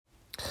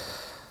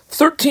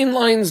13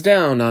 lines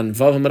down on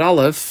Vav Amud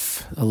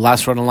Aleph. The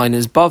last row on the line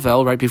is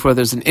Bavel. Right before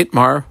there's an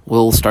Itmar.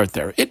 We'll start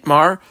there.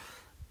 Itmar,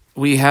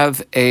 we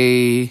have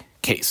a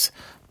case.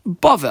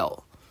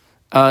 Bavel.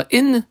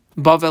 In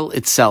Bavel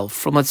itself,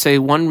 from let's say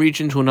one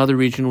region to another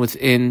region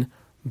within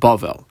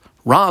Bavel.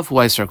 Rav, who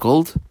I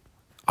circled,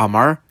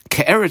 Amar,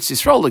 Ke'eretz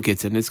Yisrael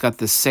Gitin. It's got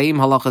the same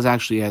halachas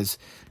actually as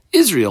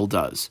Israel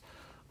does.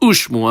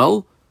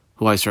 Ushmuel,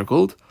 who I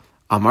circled,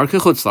 Amar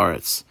Kechutz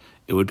Laaretz.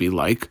 It would be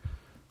like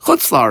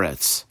Chutz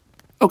Laaretz.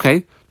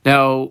 Okay,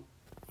 now,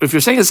 if you're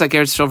saying it's like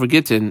Eretz Yisrael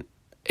Gitin,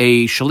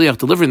 a shaliach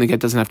delivering the get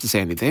doesn't have to say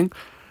anything.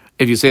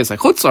 If you say it's like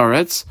Chutz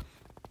Laaretz,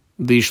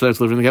 the shaliach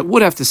delivering the get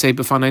would have to say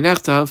B'fanai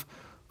Nechtav,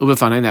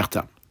 U'B'fanai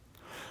Nechtav.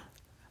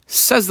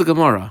 Says the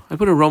Gemara, I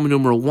put a Roman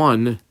numeral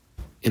 1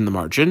 in the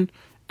margin,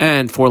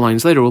 and 4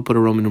 lines later we'll put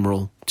a Roman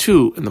numeral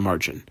 2 in the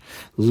margin.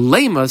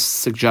 Lemas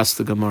suggests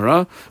the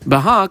Gemara,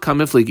 Baha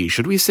Kamifligi.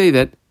 Should we say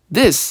that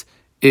this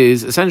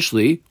is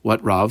essentially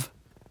what Rav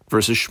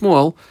versus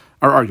Shmuel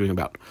are arguing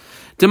about?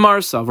 Demar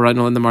Savar, I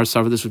know in the Mar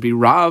Savar this would be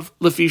Rav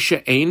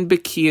Lefisha Ein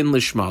Bekiyin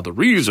Lishma. The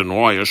reason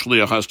why a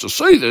shliach has to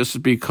say this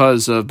is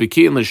because of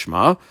Bekiyin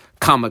Lishma,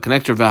 comma,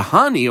 connector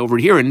Vahani over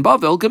here in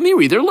Bavel,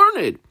 Gemiri, they're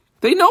learned.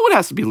 They know it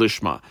has to be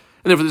Lishma.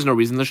 And therefore there's no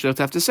reason the shliach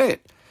to have to say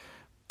it.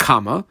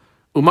 Comma,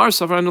 Umar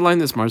Savar, underline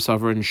this, Mar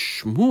Savar and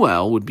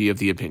Shmuel would be of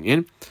the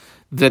opinion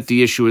that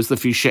the issue is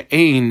Lefisha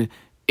Ein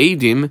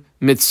Edim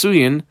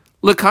Mitsuyin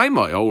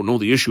L'kaimai. Oh, no,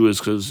 the issue is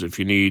because if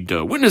you need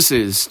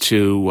witnesses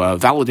to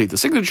validate the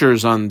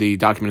signatures on the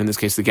document, in this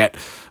case the get,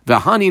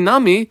 V'hani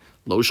nami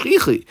lo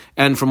shchichi.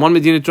 And from one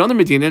Medina to another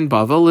Medina in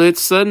Bavel,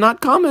 it's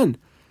not common.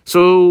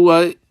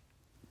 So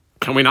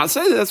can we not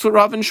say that? That's what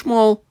Rav and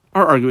Shmuel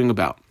are arguing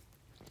about.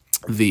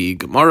 The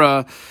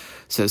Gemara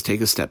says,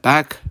 take a step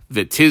back.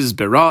 V'tiz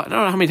bera. I don't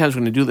know how many times we're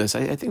going to do this.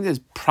 I think there's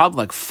probably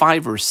like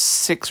 5 or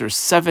 6 or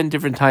 7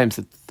 different times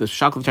that the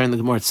Shaklatari in the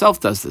Gemara itself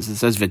does this. It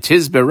says,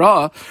 V'tiz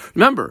bera.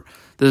 Remember,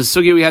 the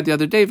sugya we had the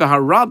other day,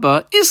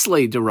 V'harabba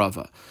islay de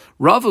Rava.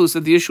 Rava, who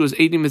said the issue is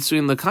Eidim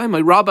Mitsuyin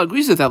L'kaima, Rabba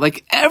agrees with that.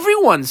 Like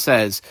everyone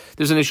says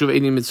there's an issue of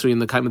Eidim Mitsuyin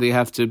L'kaima they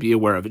have to be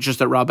aware of. It's just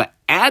that Rabba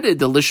added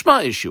the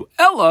Lishma issue.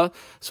 Ella,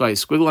 so I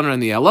squiggle under in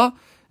the Ella,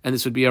 and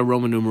this would be a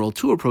Roman numeral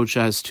 2 approach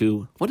as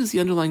to what is the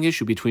underlying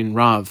issue between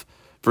Rav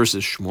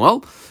versus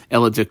Shmuel.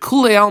 Ella de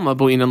kule alma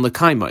bo'inan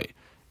l'kaimai.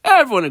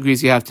 Everyone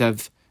agrees you have to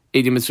have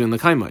Eidim Mitsuyin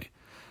L'kaimai.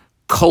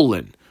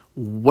 Colon.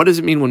 What does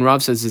it mean when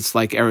Rav says it's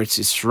like Eretz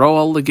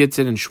Yisrael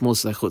Gitin and Shmuel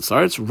says like Chutz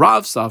Laaretz?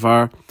 Rav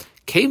Savar,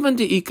 Kevan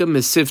de'ika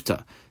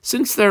mesivta.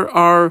 Since there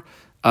are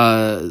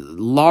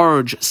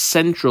large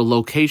central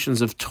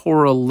locations of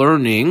Torah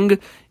learning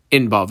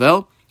in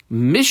Bavel,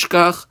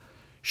 Mishkach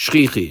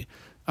Shchichi.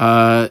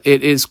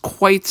 It is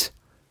quite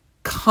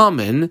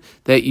common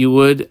that you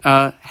would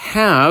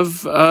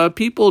have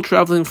people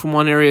traveling from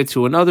one area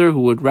to another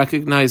who would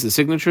recognize the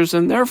signatures,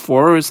 and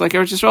therefore it's like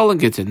Eretz Yisrael and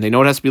Gitin. They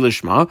know it has to be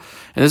Lishma, and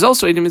there's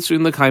also Eidim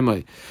Mitsuyin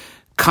L'kaimai.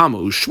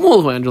 Kamu,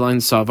 Shmuel, who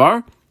underlines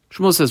Savar,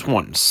 Shmuel says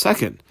 1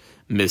 second.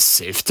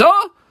 Misifta,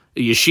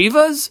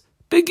 yeshivas,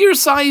 Begir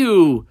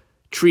Sayu,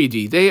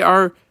 Tridi. They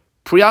are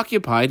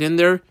preoccupied in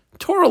their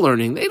Torah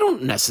learning.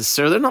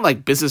 They're not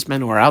like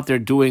businessmen who are out there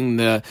doing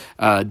the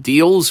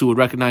deals who would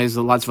recognize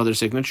lots of other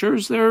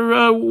signatures.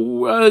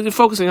 They're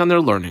focusing on their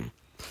learning.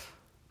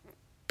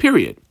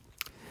 Period.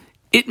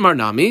 Itmar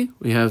Nami,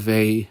 we have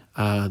the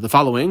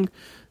following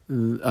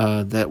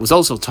that was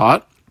also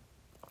taught,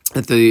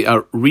 that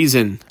the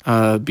reason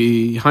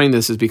behind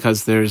this is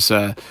because there's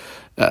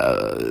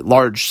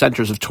large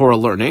centers of Torah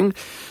learning.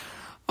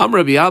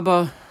 Amar Rabbi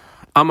Abba,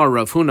 Amar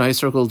Rav Huna, I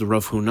circled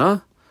Rav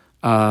Huna.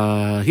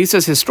 He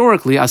says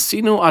historically,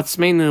 Asinu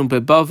Atzmeinu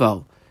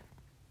Bebavel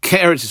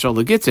Ke'eretz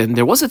Yisrael Gitin.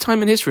 There was a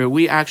time in history where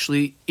we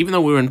actually, even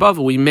though we were in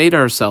Bavel, we made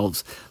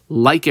ourselves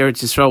like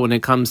Eretz Yisrael when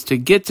it comes to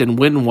Gitin.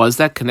 When was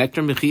that?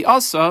 Connector Michi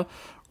Asa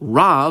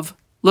Rav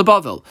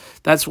LeBavel.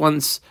 That's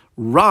once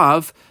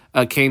Rav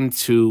came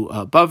to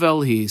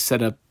Bavel. He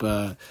set up,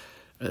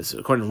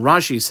 according to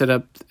Rashi, he set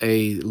up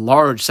a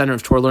large center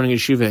of Torah learning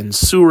yeshiva in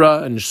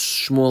Surah, and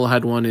Shmuel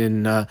had one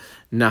in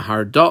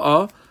Nahar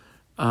Da'ah.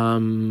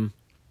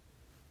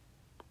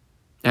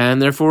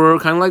 And therefore, we're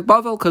kind of like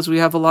Bavel because we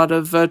have a lot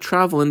of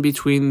travel in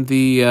between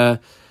the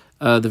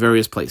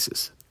various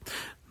places.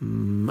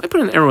 I put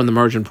an arrow in the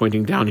margin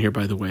pointing down here,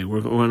 by the way. We're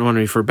going to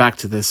refer back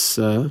to this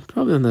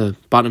probably in the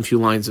bottom few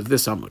lines of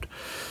this Amud.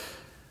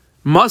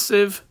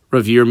 Masiv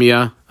Rav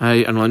Yirmiyah.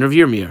 I underline Rav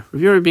Yirmiyah.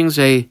 Rav Yirmiyah brings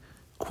a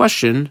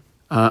question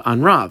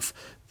on Rav.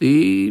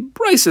 The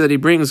brisa that he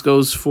brings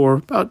goes for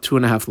about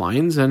 2.5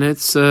 lines, and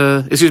it's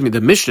the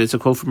Mishnah. It's a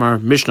quote from our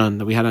Mishnah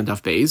that we had on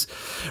Daf Beis.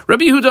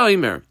 Rabbi Yehuda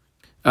Imer.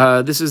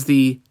 This is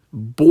the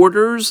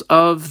borders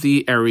of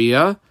the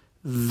area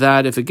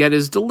that if a get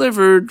is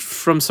delivered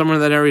from somewhere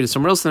in that area to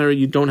somewhere else in that area,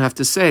 you don't have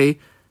to say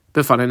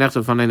B'fanai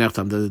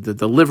Nechtam. The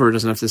deliverer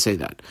doesn't have to say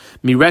that.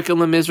 Mirekem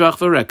leMizrach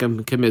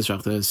v'Rekem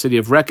keMizrach. The city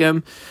of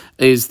Rekem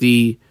is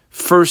the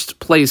first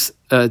place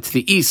to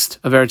the east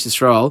of Eretz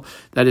Yisrael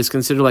that is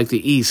considered like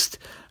the east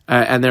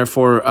and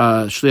therefore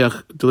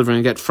shliach delivering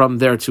a get from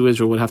there to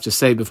Israel would have to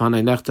say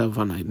b'fanai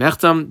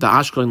nechtam, the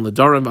Ashkelon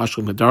Ladarim,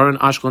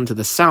 Ashkelon to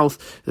the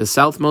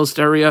southmost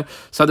area,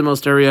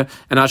 southernmost area,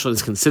 and Ashkelon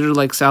is considered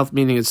like south,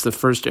 meaning it's the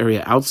first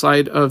area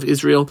outside of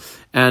Israel,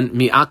 and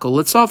mi'ako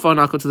Litzafa, and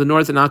Akko to the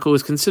north, and Akko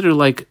is considered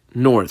like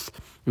north.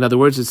 In other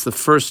words, it's the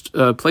first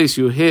place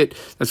you hit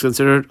that's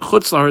considered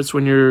chutz la'aretz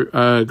when you're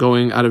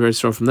going out of Eretz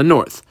Yisrael from the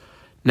north.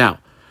 Now,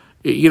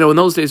 in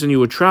those days when you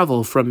would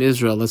travel from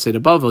Israel, let's say to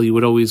Bavel, you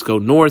would always go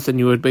north and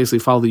you would basically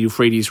follow the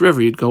Euphrates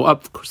River. You'd go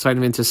up, kind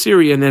of into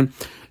Syria, and then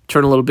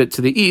turn a little bit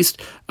to the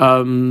east.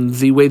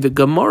 The way the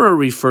Gemara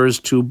refers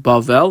to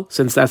Bavel,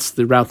 since that's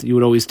the route that you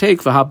would always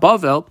take, V'ha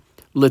Bavel,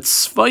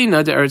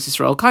 Litzvayna de Eretz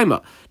Yisrael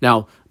Kaima.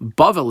 Now,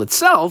 Bavel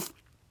itself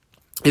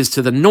is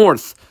to the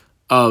north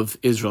of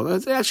Israel.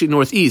 It's actually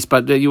northeast,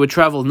 but you would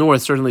travel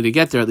north certainly to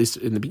get there, at least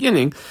in the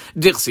beginning.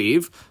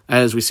 Dichsiv,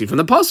 as we see from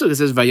the Pasuk, it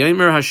says,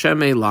 Vayomer Hashem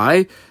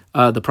Elai,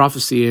 the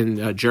prophecy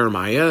in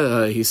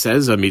Jeremiah, he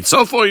says,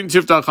 Mitzofoin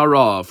tiftach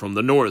hara, from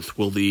the north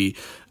will the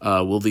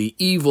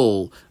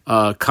evil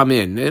come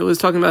in. It was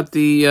talking about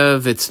the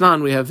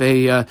Vitznan. We have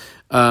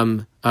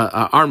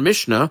our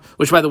Mishnah,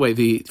 which, by the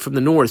way, from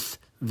the north,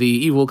 the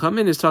evil come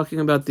in is talking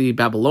about the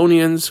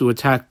Babylonians who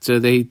attacked,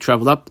 they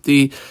traveled up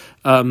the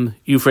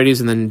Euphrates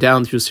and then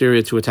down through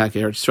Syria to attack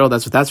Eretz Yisrael.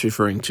 That's what that's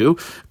referring to.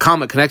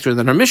 Comma connector.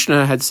 Then our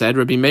Mishnah had said,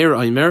 Rabbi Meir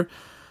Aimer,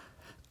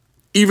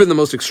 even the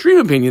most extreme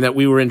opinion that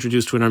we were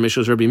introduced to in our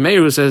Mishnah is Rabbi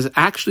Meir, who says,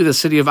 actually the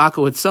city of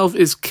Akko itself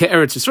is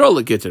Eretz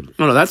Yisrael Gitin.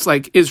 No, that's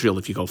like Israel.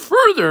 If you go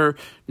further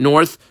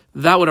north,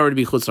 that would already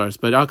be Chutz La'aretz.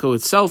 But Akko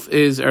itself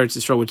is Eretz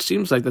Yisrael, which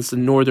seems like that's the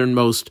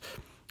northernmost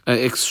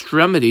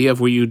extremity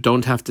of where you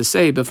don't have to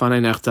say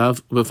b'fanai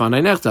nechtav.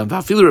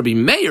 V'afilu Rabbi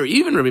Meir,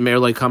 even Rabbi Meir,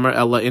 like Kamar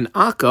Ella in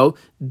Akko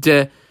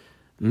de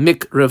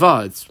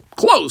Mikreva, it's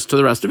close to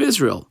the rest of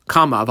Israel.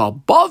 Kama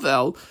aval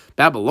Bavel,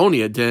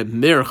 Babylonia de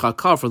Mir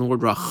Chaka, from the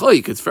word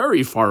Rachaik, it's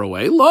very far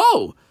away.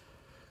 Lo.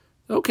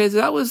 Okay, so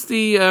that was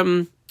the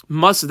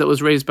masa that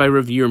was raised by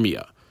Rav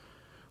Yirmiyah.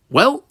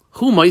 Well,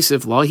 who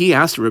Maisiv law? He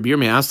asked, Rabbi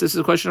Yirmiyah asked, this is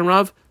a question of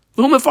Rav,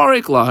 who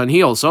Mefarik law, and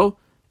he also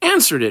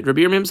answered it.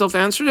 Rabbi Yirmiyah himself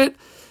answered it,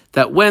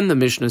 that when the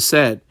Mishnah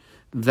said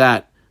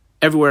that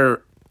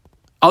everywhere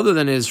other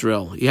than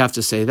Israel, you have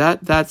to say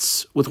that,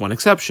 that's with one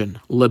exception.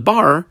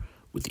 Lebar,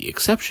 with the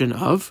exception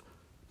of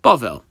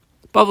Bavel.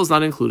 Bavel's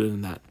not included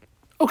in that.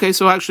 Okay,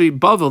 so actually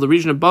Bavel, the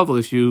region of Bavel,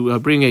 if you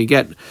bring a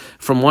get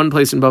from one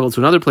place in Bavel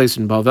to another place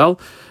in Bavel,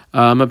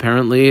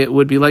 apparently it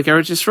would be like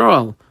Eretz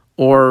Yisrael,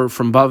 or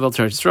from Bavel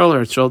to Eretz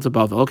Yisrael to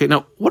Bavel. Okay,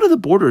 now what are the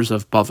borders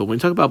of Bavel? When you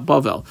talk about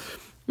Bavel,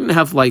 you didn't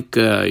have like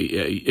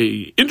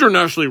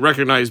internationally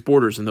recognized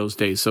borders in those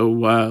days. So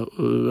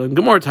in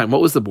Gemara time, what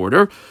was the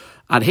border?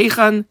 Ad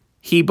Heichan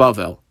hi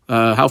Bavel.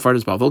 How far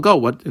does Bavel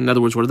go? In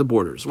other words, what are the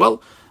borders?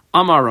 Well,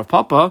 Amar Rav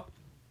Papa,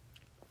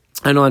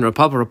 I know in Rav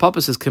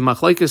Papa says,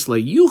 K'machlekes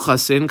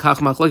le'yuchasin, kach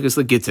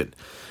machlekes le'gitin.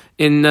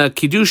 In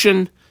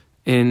Kiddushin,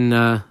 in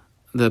the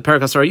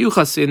Parak Asar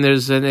Yuchasin,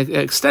 there's an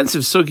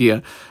extensive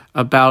sugya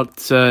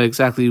about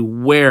exactly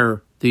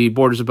where the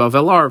borders of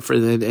Bavel are,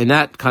 in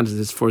that context,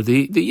 it's for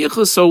the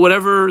yichus. So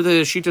whatever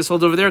the Shitas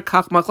hold over there,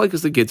 kach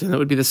machlekes le'gitin. That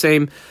would be the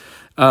same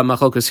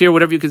machlokes here.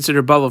 Whatever you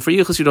consider Bavel for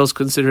yichus, you'd also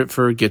consider it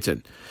for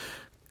Gitin.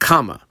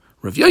 Kama.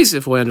 Rav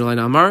Yosef, who I underline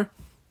Amar,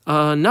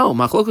 no,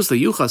 machlokes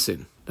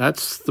le'yuchasin.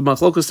 That's the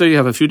machlokes there. You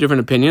have a few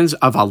different opinions.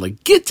 Aval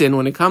Gitin,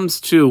 when it comes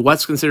to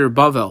what's considered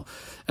Bavel,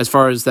 as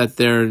far as that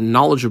they're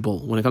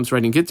knowledgeable, when it comes to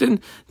writing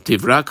Gitin,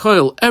 Divra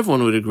Koil,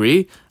 everyone would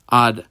agree,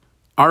 Ad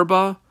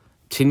Arba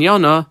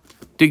Tinyana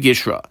de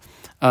Gishra.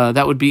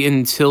 That would be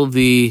until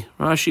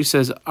Rashi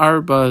says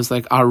Arba is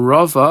like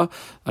Arava,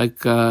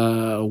 like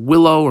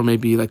willow, or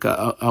maybe like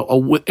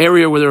a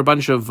area where there are a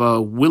bunch of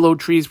willow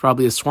trees,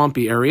 probably a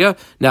swampy area.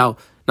 Now,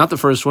 not the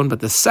first one, but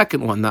the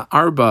second one, the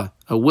Arba,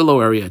 a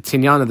willow area,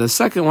 Tinyana, the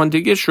second one,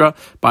 de Gishra,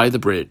 by the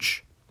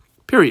bridge.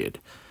 Period.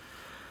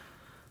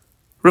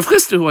 Rav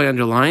Chisda, who I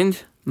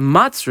underlined,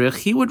 Matzrich,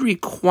 he would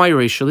require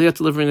a shaliach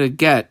delivering a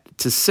get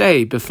to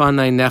say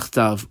Befanai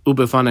Nechtav,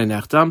 Ubefanai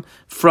Nechtam,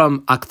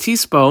 from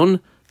Aktisbon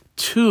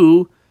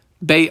to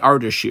Bei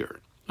Ardashir.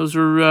 Those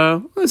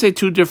are, let's say,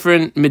 two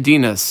different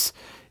Medinas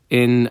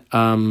in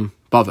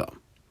Bavel.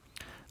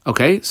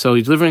 Okay, so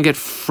he's delivering a get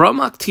from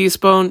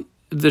Aktisbon.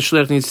 The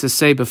shliach needs to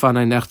say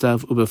Befanai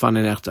Nechtav,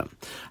 Ubefanai Nechtam.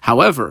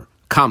 However,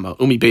 Kama,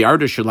 Umi Bei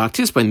Ardashir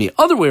Laktisbain, the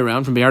other way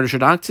around, from Bei Ardashir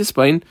to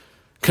Aktisbain,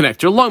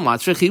 connector long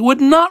matzrich, he would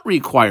not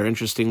require,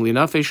 interestingly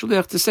enough, a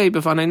shliach to say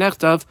Befanai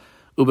Nechtav,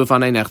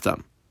 Ubefanai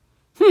Nechtam.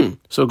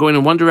 So going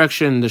in one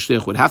direction, the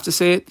shliach would have to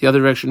say it, the other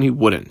direction he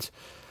wouldn't.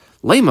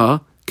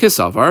 Lema,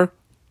 Kisavar,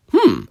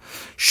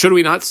 should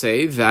we not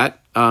say that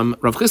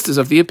Rav Chisda is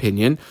of the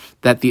opinion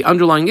that the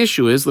underlying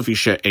issue is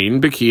Lefisha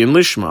Ein Beki and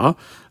Lishma.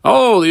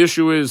 The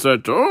issue is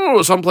that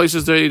some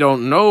places they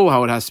don't know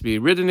how it has to be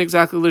written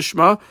exactly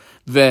Lishma.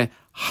 The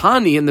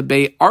Hani and the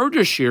Bei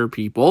Ardashir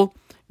people,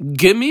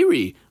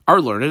 Gemiri, are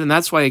learned, and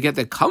that's why I get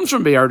that comes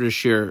from Bei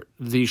Ardashir.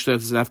 The shliach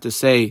doesn't have to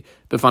say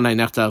Befanai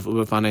Nechtav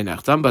Ubefanai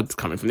Nechtam, but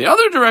coming from the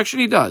other direction,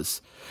 he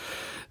does.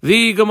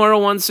 The Gemara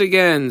once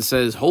again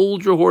says,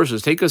 hold your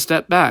horses, take a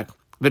step back.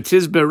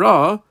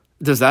 V'tizbera,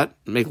 does that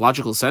make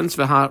logical sense?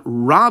 V'ha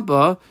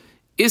Rabba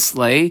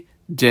Islay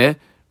de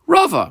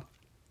Rava.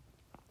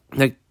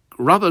 Like,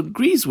 Rava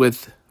agrees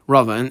with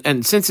Rava,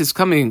 and since it's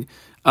coming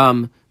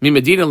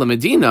Medina la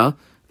Medina,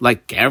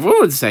 like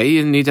everyone would say,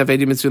 you need to have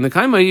Eidim Mitzvah in the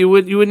Kaima, you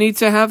would need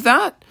to have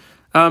that.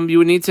 You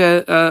would need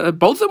to,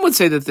 both of them would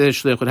say that the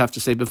Shliach would have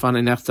to say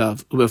B'fanei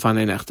Nechtav,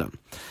 U'B'fanei Nechtam.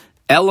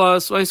 Ella,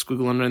 so I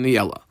squiggle under in the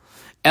Ella.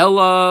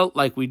 Ella,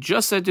 like we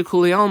just said to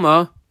Kuli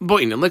Alma,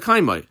 Boin and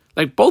Lekaimai.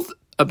 Like both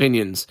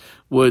opinions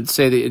would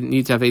say that you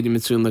need to have Eidim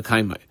Mitzvah in the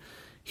Kaima.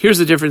 Here's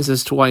the difference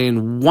as to why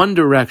in one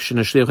direction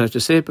a Shliach has to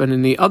say it, but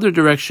in the other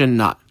direction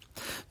not.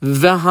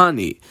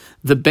 V'hani,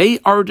 the Bei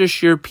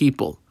Ardashir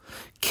people,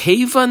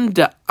 Kevan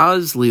de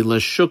Azli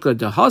Lashuka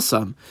de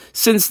Hassam,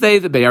 since they,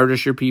 the Bei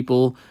Ardashir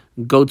people,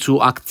 go to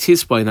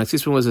Aktispa, and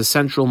Aktispa was a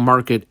central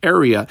market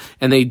area,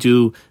 and they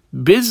do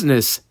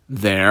business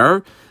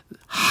there.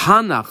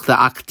 Hanach, the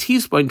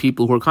Aktispa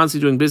people who are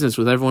constantly doing business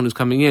with everyone who's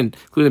coming in,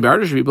 including the Bei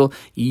Ardashir people,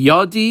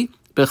 Yadi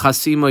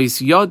Bechasimois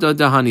Yada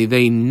Dahani,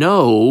 they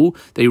know,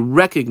 they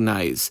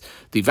recognize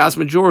the vast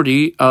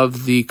majority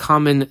of the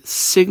common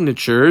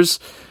signatures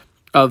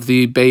of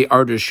the Bei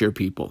Ardashir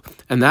people.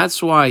 And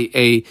that's why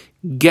a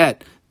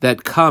get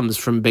that comes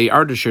from Bei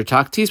Ardashir to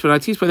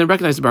Aktispa, they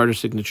recognize the Bei Ardashir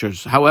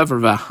signatures. However,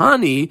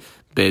 Vahani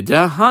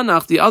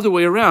Bedahanach, the other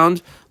way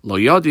around, Lo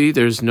Yadi,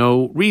 there's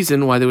no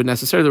reason why they would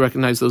necessarily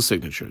recognize those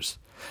signatures.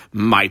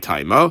 My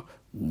taima,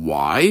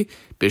 why?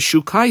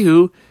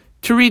 Beshukaihu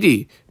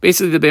Turidi.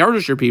 Basically, the Bei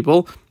Ardashir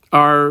people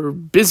are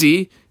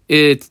busy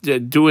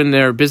doing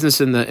their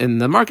business in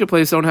the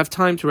marketplace, don't have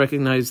time to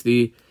recognize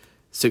the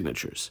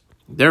signatures.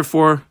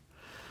 Therefore,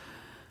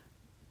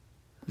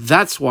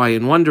 that's why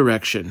in one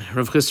direction,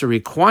 Rav Chisda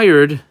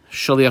required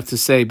Shaliach to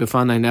say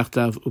B'fanei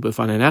Nechtav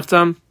U'B'fanei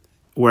Nechtam,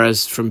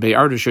 whereas from Bei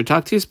Ardashir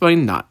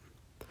Taktisbai, not.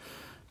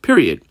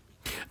 Period.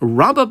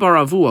 Rabba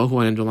Baravua, who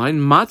I underline,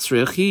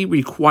 Matzrich, he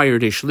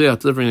required a Shaliach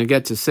delivering a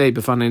get to say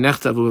B'fanei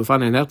Nechtav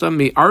U'B'fanei Nechtam,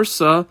 Mi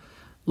Arsa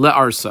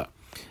le'arsa.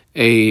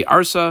 A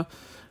arsa,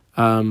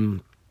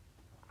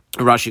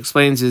 Rashi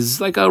explains, is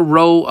like a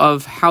row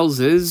of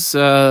houses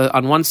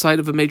on one side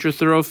of a major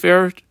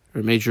thoroughfare,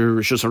 or major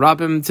Rishus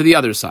HaRabim, to the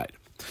other side.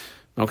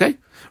 Okay?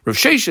 Rav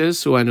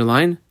Sheshes, who I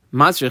underline,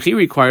 Matzrich, he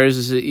requires,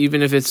 is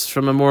even if it's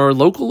from a more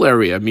local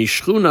area,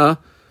 Mishchuna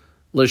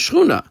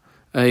le'shchuna.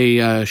 A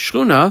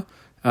shchuna,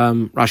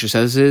 Rashi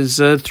says, is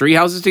 3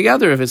 houses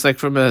together. If it's like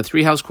from a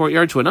 3-house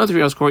courtyard to another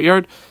 3-house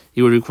courtyard,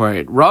 he would require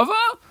it.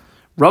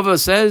 Rava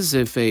says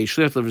if a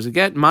shliach delivers a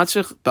get,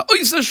 matzich,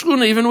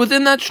 shchuna, even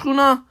within that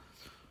shchuna.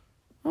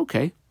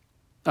 Okay.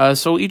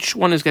 So each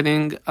one is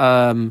getting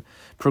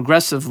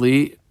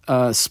progressively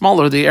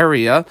smaller, the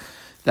area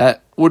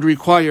that would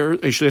require a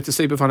shliach to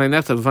say b'fanei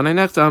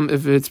nechtam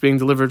if it's being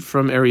delivered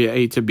from area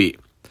A to B.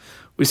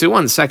 We say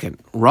 1 second.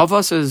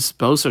 Rava says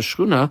ba'osa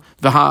shchuna,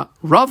 v'ha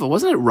Rava,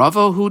 wasn't it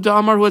Rava who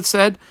Damar who had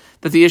said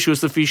that the issue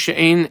is lefi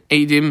she'ein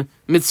edim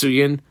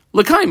mitzuyin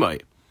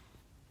l'kaimai?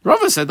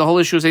 Rava said the whole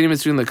issue is Eidim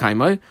Mitzvah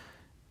L'Kaimai.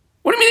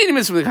 What do you mean Eidim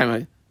Mitzvah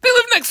L'Kaimai? They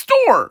live next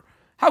door.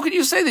 How could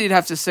you say that you'd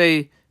have to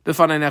say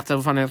B'fanei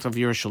Nechtav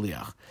Yer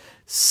Shaliach?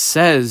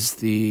 Says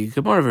the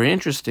Gemara, very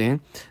interesting,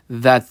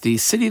 that the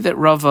city that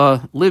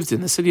Rava lived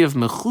in, the city of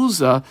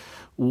Mechuzah,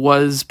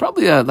 was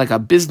probably like a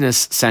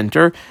business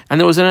center,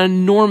 and there was an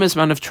enormous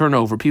amount of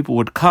turnover. People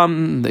would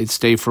come, they'd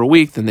stay for a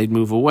week, then they'd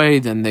move away,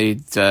 then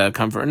they'd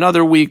come for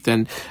another week,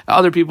 then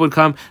other people would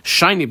come.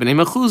 Shiny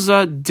B'nei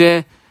Mechuzah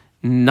de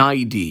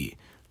Naidi.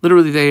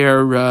 Literally,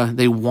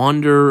 they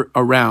wander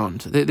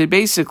around. They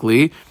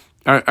basically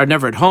are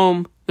never at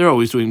home. They're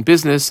always doing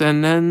business,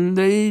 and then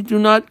they do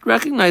not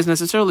recognize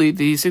necessarily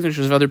the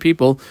signatures of other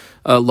people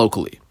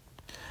locally.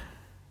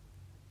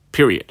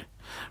 Period.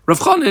 Rav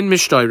Chanan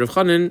Mishtay. Rav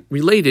Chanan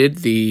related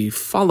the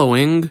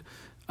following,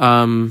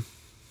 the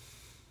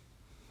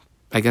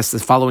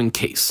following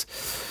case.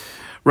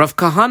 Rav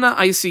Kahana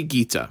Aisi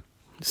Gita.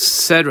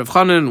 Said Rav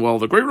Chanan, well,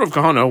 the great Rav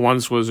Kahana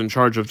once was in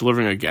charge of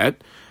delivering a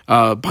get.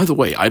 By the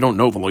way, I don't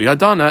know V'lo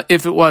Yadana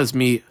if it was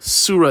me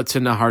Surah to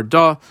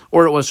Naharda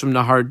or it was from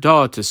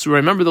Naharda to Surah. I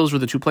remember those were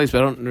the two places,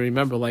 but I don't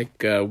remember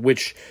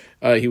which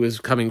he was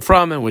coming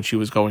from and which he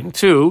was going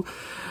to.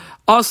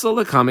 Also,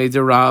 Lakame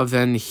de Rav,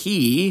 and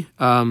he,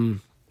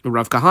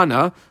 Rav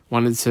Kahana,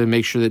 wanted to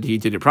make sure that he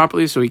did it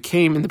properly, so he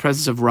came in the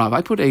presence of Rav.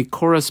 I put a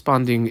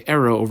corresponding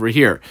arrow over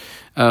here.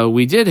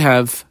 We did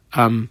have...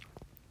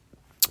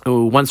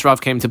 once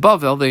Rav came to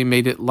Bavel, they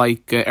made it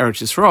like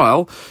Eretz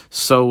Yisrael.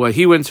 So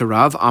he went to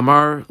Rav,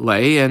 Amar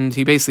Lei, and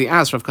he basically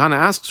asked, Rav Kahana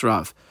asks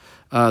Rav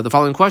the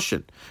following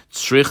question.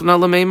 Tzrichna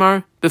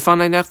l'meimar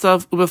b'fanei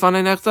nechtav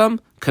u'b'fanei nechtam?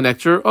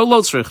 Connector or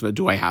lo tzrichna?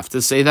 Do I have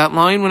to say that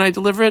line when I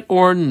deliver it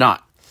or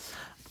not?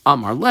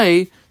 Amar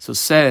Lei, so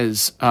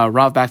says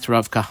Rav back to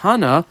Rav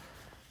Kahana,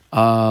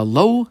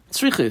 lo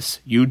tzrichis.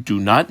 You do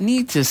not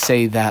need to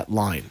say that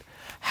line.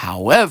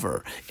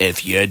 However,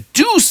 if you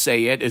do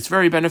say it, it's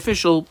very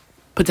beneficial.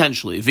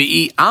 Potentially.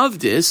 V'i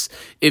avdis,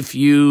 if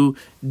you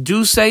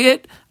do say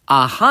it,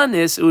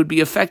 Ahanis, it would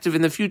be effective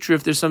in the future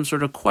if there's some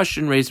sort of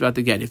question raised about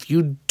the get. If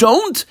you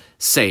don't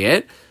say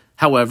it,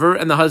 however,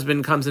 and the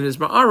husband comes in his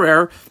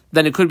ma'arer,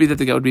 then it could be that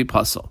the get would be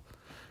puzzle.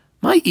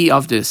 My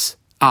of this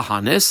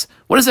ahanis,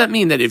 what does that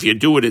mean? That if you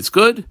do it, it's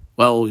good?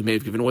 Well, we may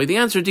have given away the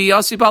answer.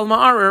 Diyasi bal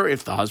ma'arer,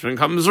 if the husband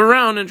comes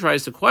around and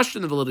tries to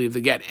question the validity of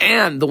the get,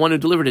 and the one who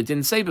delivered it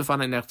didn't say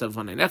b'fanei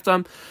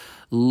nechtam,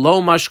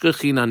 lo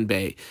mashkachinan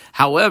bei.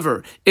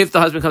 However, if the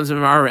husband comes in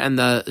ma'arer and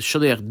the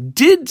shaliach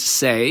did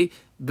say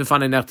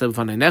b'fanei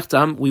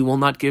nechtam, we will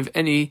not give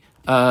any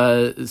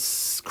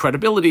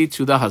credibility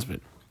to the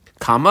husband.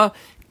 Kama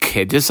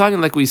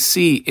kedisagin, like we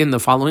see in the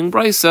following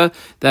brisa,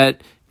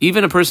 that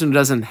even a person who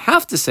doesn't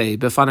have to say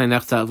b'fanei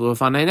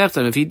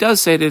nechtam, if he does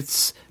say it,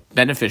 it's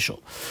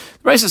beneficial.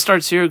 The brisa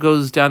starts here,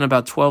 goes down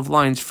about 12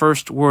 lines.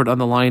 First word on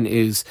the line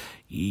is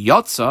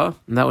yotza,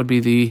 and that would be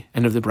the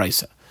end of the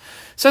brisa.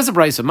 Says the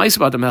brisa, Ma'aseh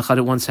B'Adam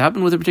it once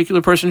happened with a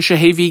particular person,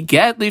 shehevi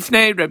get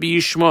lifnei Rabbi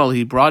Yishmael.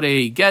 He brought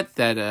a get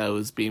that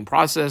was being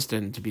processed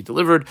and to be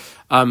delivered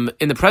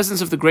in the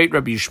presence of the great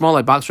Rabbi Yishmael.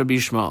 I boxed Rabbi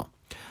Yishmael.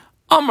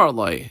 Amar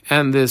Loi,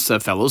 and this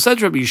fellow said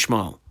to Rabbi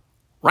Yishmael,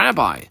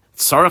 Rabbi,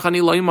 tzarech ani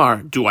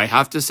loymar, do I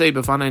have to say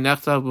b'fanei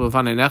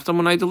nechtam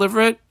when I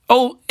deliver it?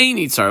 Oh,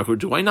 eini tzarech, or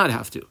do I not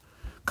have to?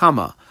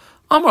 Kama,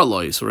 Amar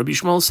Loi, so Rabbi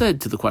Yishmael said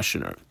to the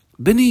questioner,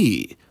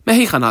 Bini,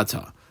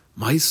 mehichanata,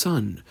 my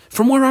son,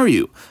 from where are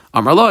you?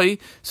 Amar Loi,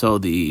 so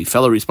the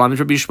fellow responded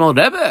to Rabbi Yishmael,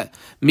 Rebbe,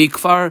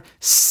 mikfar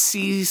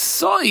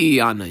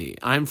sisoi ani,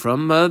 I'm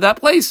from that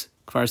place,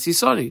 kfar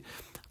sisoi.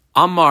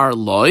 Amar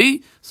Loi,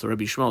 so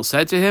Rabbi Yishmael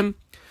said to him,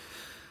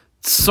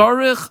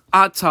 Tzarech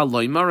ata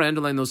loymar,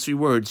 underline those three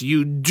words.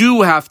 You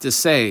do have to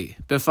say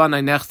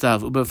b'fanei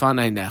nechtav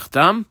u'b'fanei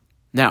nechtam.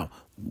 Now,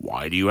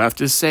 why do you have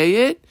to say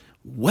it?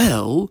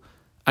 Well,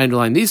 I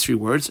underline these three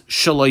words,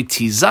 shaloi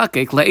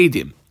tizakek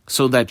le'edim,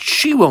 so that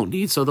she won't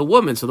need, so the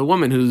woman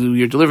who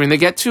you're delivering the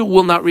get to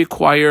will not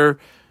require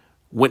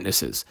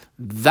witnesses.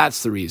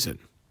 That's the reason.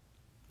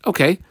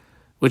 Okay,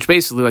 which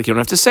basically, like, you don't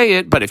have to say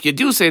it, but if you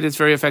do say it, it's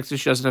very effective.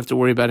 She doesn't have to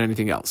worry about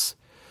anything else.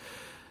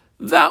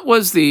 That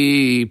was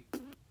the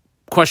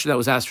question that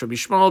was asked for Rabbi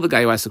Yishmael. The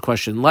guy who asked the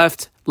question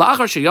left.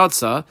 La'achar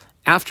sheyatza,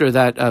 after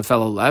that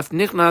fellow left,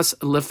 nichnas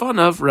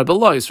lefanav Rebbe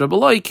Loi. So Rebbe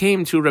Loi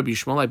came to Rabbi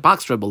Yishmael, I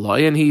boxed Rebbe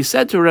Loi, and he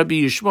said to Rabbi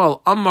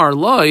Yishmael, Amar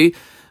Loi,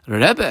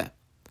 Rebbe,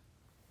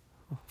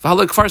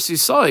 v'halek farsi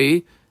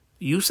soi,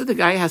 you said the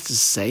guy has to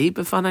say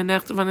b'fanei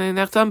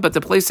nechtam, but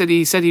the place that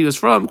he said he was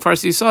from, Kfar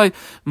Sisai,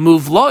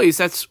 Muvlois,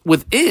 that's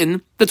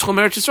within the Tchum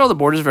Eretz Yisrael, the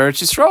borders of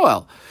Eretz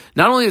Yisrael.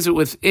 Not only is it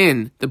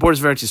within the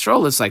borders of Eretz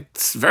Yisrael,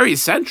 it's very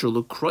central,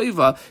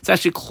 Lukroiva, it's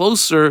actually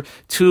closer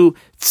to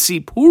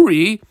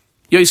Tzipuri,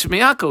 Yosef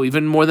Akko,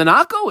 even more than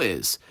Akko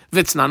is.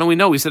 Vitznana, we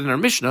know, we said in our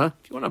Mishnah,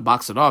 if you want to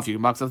box it off, you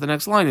can box off the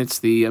next line. It's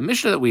the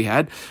Mishnah that we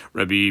had,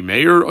 Rabbi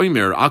Meir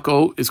Oimer,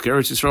 Akko is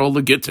Eretz Yisrael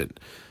Gitin.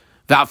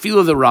 The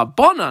feel the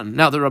Rabbanan.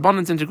 Now the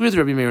Rabbanan didn't agree with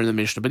Rabbi Meir in the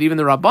Mishnah, but even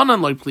the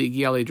Rabbanan like pligi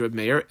alei Rabbi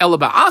Meir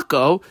elaba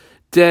Akko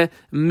de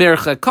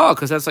mercheka,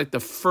 because that's like the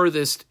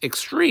furthest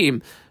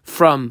extreme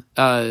from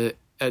the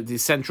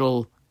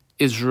central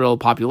Israel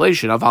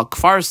population of al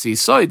kfarsi.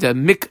 So the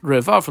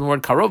mikreva from the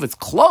word karov, it's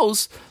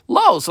close,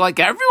 low. So like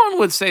everyone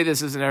would say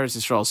this is an Eretz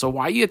Yisrael. So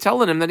why are you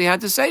telling him that he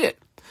had to say it?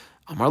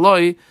 Amar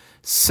Loi,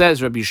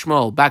 says Rabbi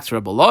Yishmael back to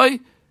Rabbi Loi,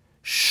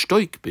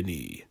 shtoik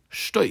bini,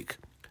 shtoik.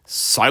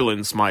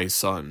 Silence, my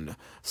son.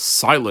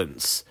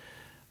 Silence.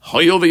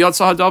 Hoyo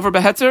v'yatsa hadavar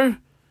beheter?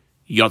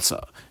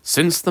 Yatsa.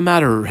 Since the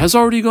matter has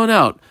already gone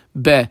out,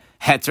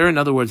 beheter, in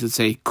other words, it's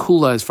a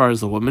kula as far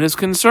as the woman is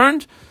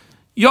concerned,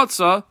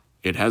 yatsa,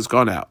 it has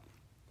gone out.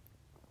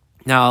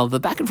 Now, the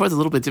back and forth is a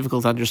little bit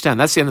difficult to understand.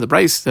 That's the end of the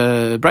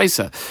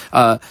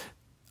brisa.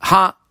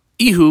 Ha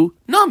ihu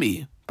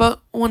nami. But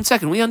 1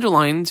 second, we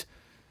underlined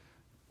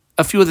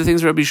a few of the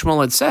things Rabbi Yishmael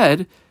had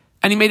said,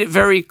 and he made it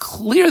very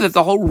clear that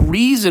the whole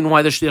reason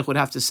why the shliach would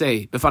have to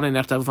say b'fanei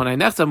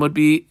nechtam would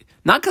be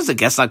not because the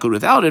guest's not good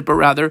without it, but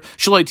rather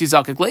shaloi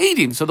tizakek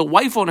le'edim, so the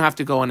wife won't have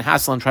to go and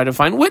hassle and try to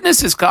find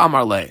witnesses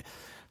ka'amar le.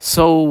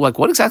 So,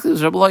 what exactly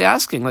was Rabbi Loi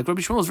asking? Rabbi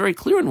Yishmael was very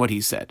clear in what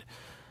he said.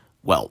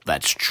 Well,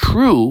 that's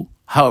true.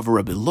 However,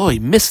 Rabbi Loi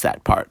missed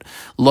that part.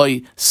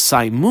 Loi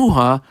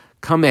saimuha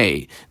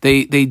kamei.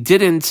 They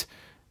didn't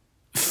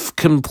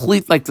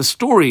complete the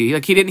story,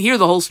 he didn't hear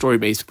the whole story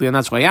basically, and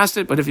that's why I asked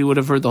it. But if he would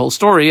have heard the whole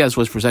story as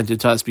was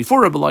presented to us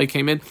before Rabbi Loi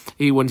came in,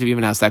 he wouldn't have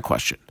even asked that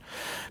question.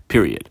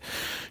 Period.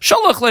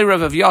 Shalach le Rav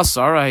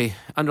Yasar, I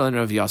underline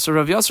Rav Yasar.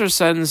 Rav Yasar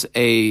sends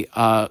a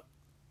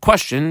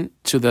question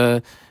to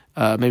the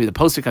maybe the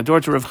postik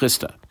hador to Rav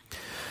Chisda.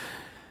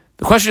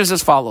 The question is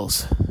as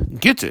follows: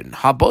 Gitin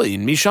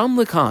haboin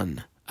misham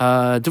lekan,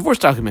 divorce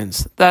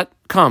documents that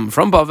come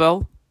from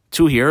Bavel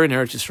to here in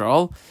Eretz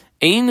Yisrael.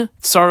 Ein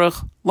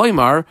tzarech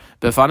loymar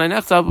b'fanei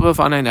nechtam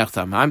b'fanei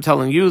nechtam. I'm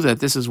telling you that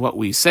this is what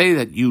we say,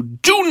 that you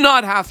do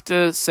not have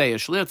to say. A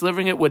shliach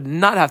delivering it would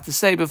not have to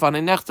say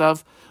b'fanei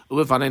nechtam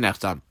b'fanei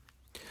nechtam.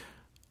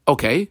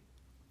 Okay,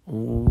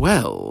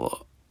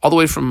 well, all the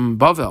way from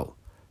Bavel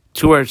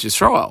to Eretz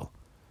Yisrael,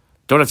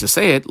 don't have to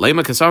say it.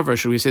 Lema kasavar,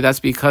 should we say that's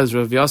because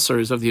Rav Yasser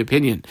is of the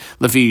opinion,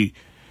 Lefi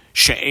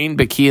she'ein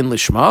bekiin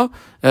lishma,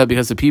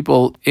 because the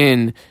people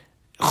in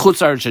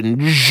Chutzarch in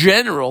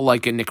general,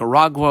 like in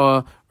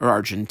Nicaragua or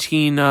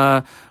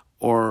Argentina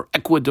or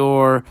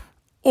Ecuador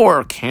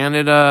or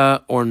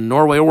Canada or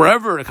Norway or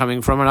wherever they're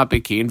coming from, are not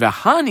bekiin.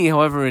 V'hani,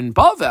 however, in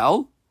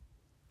Bavel,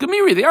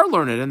 Gemiri, they are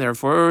learned, and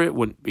therefore it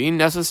wouldn't be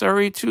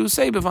necessary to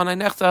say b'fanei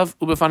nechtav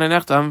u'b'fanei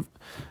nechtam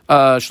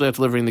shliach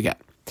delivering the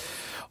get.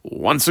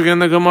 Once again,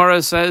 the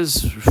Gemara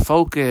says,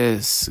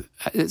 focus.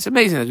 It's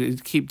amazing that we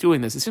keep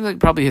doing this. It seems like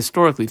probably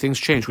historically things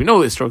change. We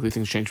know historically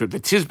things change, but the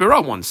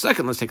Tizbira, 1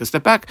 second, let's take a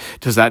step back.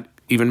 Does that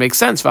even make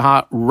sense?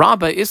 Vaha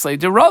Rabba Islay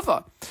de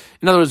Rava.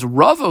 In other words,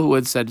 Rava, who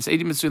had said it's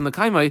Edi Mitzvah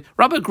L'Kaimai,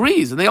 Rabba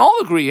agrees, and they all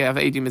agree you have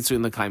Edi Mitzvah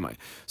L'Kaimai.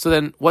 So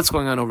then what's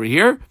going on over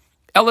here?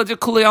 Ela de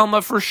Kuli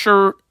Alma, for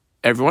sure,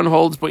 everyone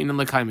holds Bo'in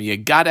L'Kaimai. You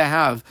gotta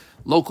have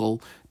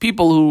local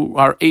people who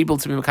are able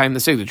to be L'Kaim the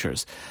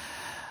signatures.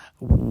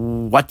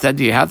 What then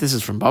do you have? This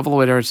is from Bavel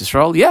to Eretz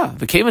Yisrael. Yeah,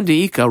 the Keman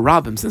Deika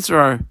Rabim, since there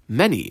are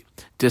many,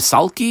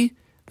 Desalki,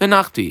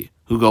 Venachti,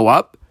 who go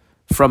up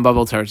from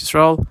Bavel to Eretz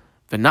Yisrael,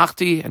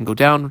 Venachti, and go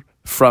down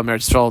from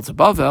Eretz Yisrael to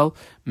Bavel,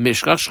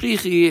 Mishkach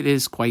Shchichi, it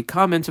is quite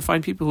common to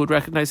find people who would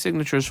recognize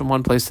signatures from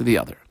one place to the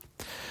other.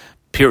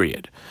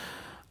 Period.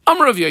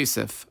 Amar Rav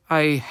Yosef,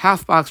 I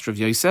half-boxed Rav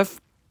Yosef,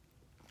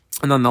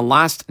 and on the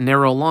last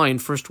narrow line,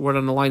 first word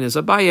on the line is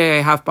Abaye,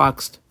 I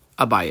half-boxed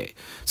Abaye.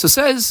 So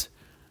says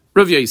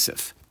Rav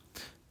Yosef.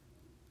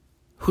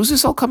 Who's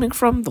this all coming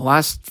from? The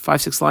last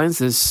 5-6 lines,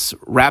 this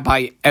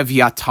Rabbi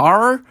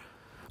Evyatar?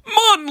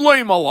 Man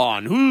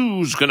Leimalan,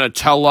 who's going to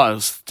tell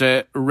us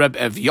that Reb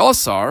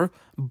Evyasar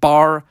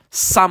bar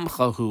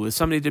Samcha, who is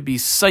somebody to be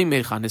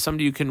Seimech on, is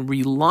somebody you can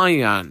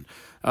rely on.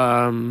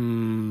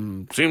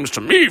 Seems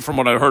to me, from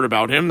what I heard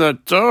about him,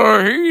 that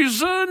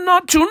he's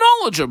not too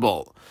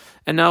knowledgeable.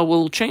 And now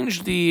we'll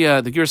change the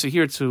girsa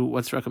here to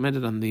what's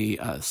recommended on the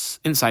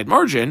inside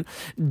margin.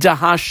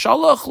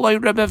 Dahashalach loy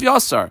Reb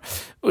Evyasar.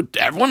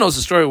 Everyone knows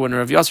the story when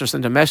Reb Evyasar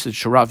sent a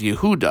message to Rav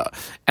Yehuda,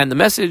 and the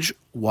message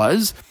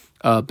was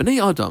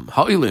Bnei Adam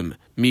ha'ilim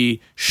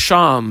mi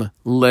sham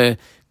le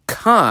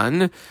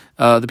kan.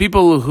 The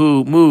people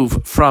who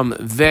move from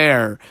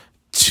there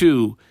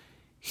to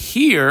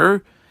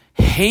here,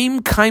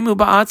 heim kaimu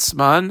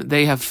ba'atzman.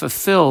 They have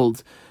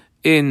fulfilled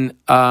in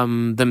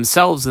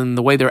themselves and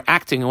the way they're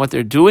acting and what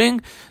they're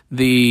doing,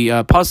 the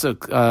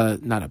pasuk,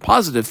 not a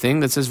positive thing,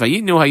 that says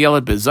Vayitnu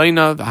hayelad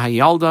bezaina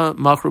v'hayalda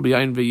machru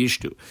b'yayin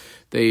v'yishtu.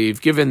 They've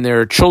given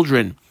their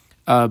children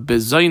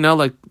bezaina,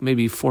 like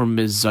maybe for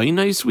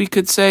mezainis we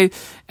could say,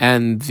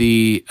 and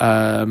the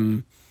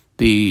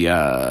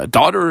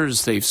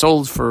daughters they've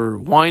sold for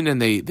wine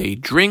and they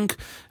drink.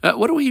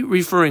 What are we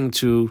referring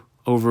to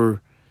over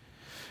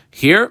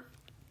here?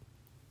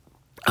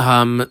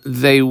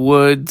 They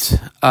would,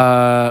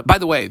 by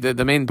the way,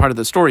 the main part of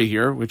the story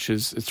here, which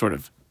is it's sort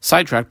of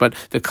sidetracked, but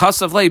the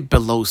kasavle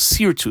below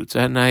sirtut,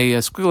 and I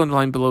squiggle in the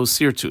line below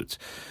sirtut.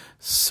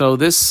 So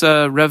this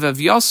Rev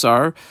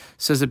Evyasar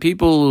says that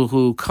people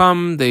who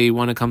come, they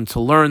want to come to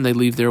learn, they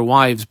leave their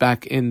wives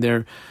back in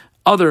their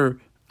other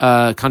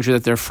country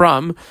that they're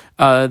from,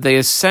 they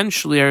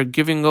essentially are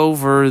giving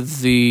over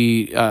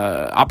the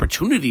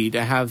opportunity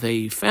to have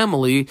a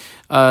family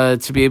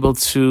to be able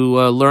to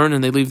learn,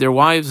 and they leave their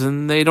wives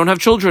and they don't have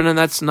children, and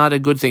that's not a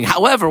good thing.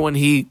 However, when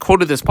he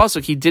quoted this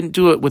pasuk, he didn't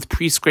do it with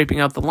pre-scraping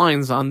out the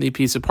lines on the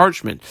piece of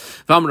parchment.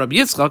 Vam Rabbi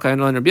Yitzchak, I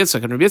know in Rabbi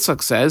Yitzchak, and Rabbi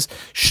Yitzchak says,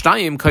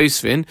 Shtayim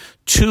kaisvin,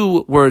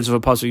 2 words of a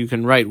pasuk you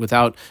can write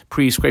without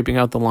pre-scraping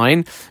out the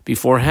line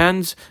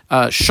beforehand.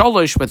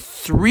 Shalosh, but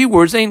 3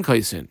 words ain't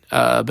kaisin.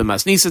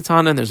 B'masnis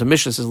Satan, and there's a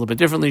Mishnah that says a little bit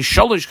differently.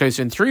 Shalish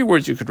kaisvin, 3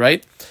 words you could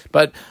write,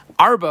 but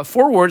Arba,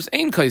 4 words,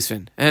 ain't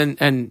kaisvin.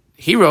 And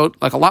he wrote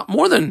like a lot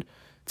more than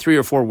 3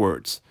 or 4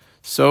 words.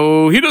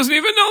 So he doesn't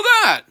even know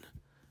that.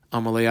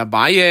 Amalei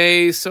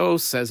Abaye, so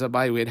says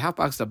Abaye. We had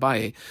half-boxed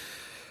Abaye.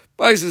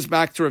 Abaye says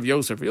back to Rav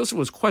Yosef. Rav Yosef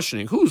was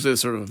questioning, who's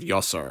this Rav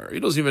Yosar? He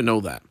doesn't even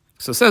know that.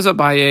 So says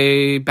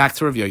Abaye back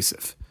to Rav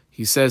Yosef.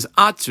 He says,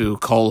 Atu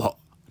kol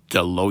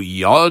Lo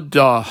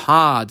yada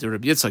de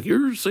Rabbi Yitzchak.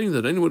 You're saying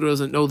that anyone who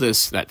doesn't know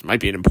this, that might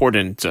be an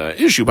important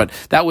issue, but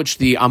that which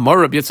the Amar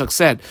Rabbi Yitzchak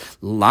said,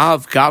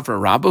 Lav Gavra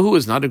Rabbahu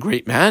is not a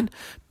great man.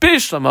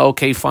 Bishlama,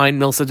 okay, fine,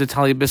 Milsa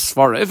Detali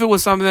Bisvara. If it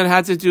was something that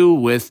had to do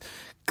with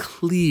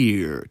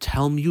clear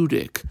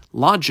Talmudic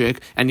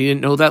logic, and you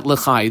didn't know that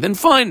Lechai, then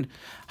fine.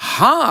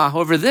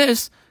 However,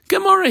 this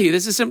Gemara,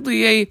 this is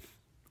simply a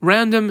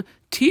random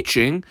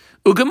teaching.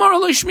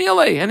 Ugemara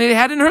Leishmiele, and it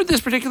hadn't heard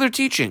this particular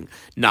teaching.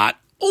 Not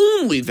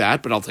only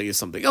that, but I'll tell you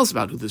something else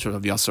about who this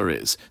Rav Yasar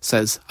is,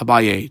 says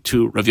Abaye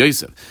to Rav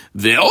Yosef.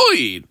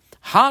 Ve'oid,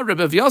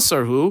 Rav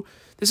Yasar, who,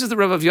 this is the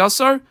Rav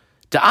Yasar,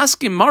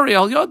 Da'askim Mari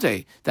al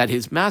Yodeh, that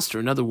his master,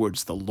 in other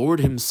words, the Lord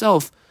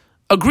himself,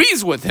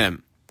 agrees with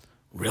him.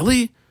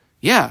 Really?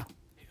 Yeah.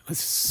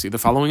 Let's see the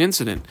following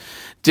incident.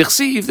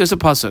 Dichsiv, there's a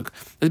pasuk.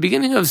 At the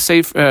beginning of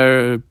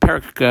Parak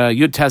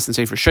Yud Tes and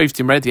Sefer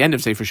Shoftim, right at the end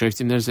of Sefer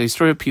Shoftim, there's a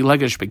story of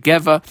Pilegesh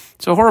Begeva.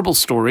 It's a horrible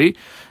story.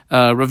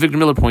 Rav Victor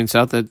Miller points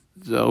out that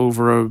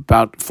over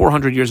about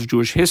 400 years of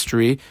Jewish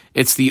history,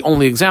 it's the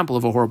only example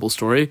of a horrible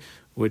story,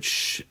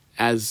 which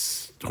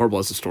as horrible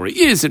as the story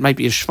is, it might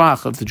be a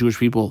shvach of the Jewish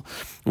people,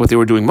 what they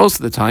were doing most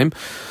of the time.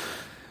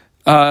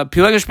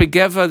 Pilegesh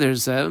Begeva,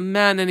 there's a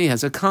man and he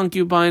has a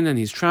concubine and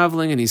he's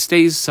traveling and he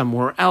stays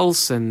somewhere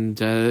else, and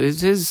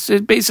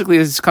basically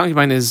his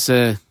concubine is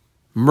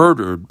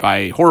murdered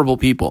by horrible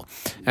people,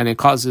 and it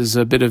causes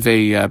a bit of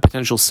a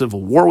potential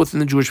civil war within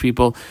the Jewish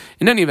people.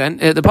 In any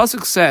event, the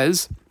pasuk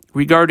says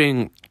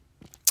regarding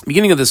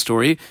beginning of the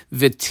story,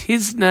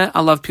 V'tizne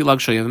alav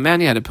pilagsho. You have a man,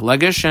 he had a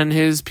pilegesh, and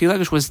his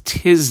pilegesh was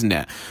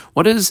tizne.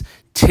 What does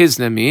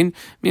tizne mean?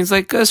 It means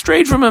like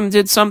strayed from him,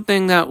 did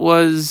something that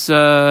was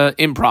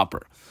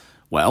improper.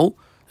 Well,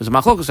 there's a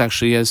machlokus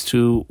actually as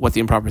to what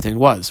the improper thing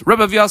was.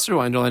 Rebbe of Yasser,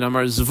 Weinderlein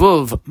Amar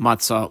Zvuv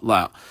Matzah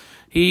La.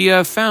 He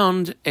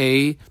found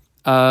a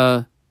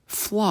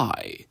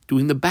fly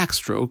doing the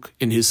backstroke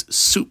in his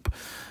soup.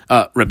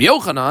 Rabbi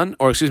Yochanan,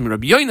 or excuse me,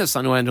 Rabbi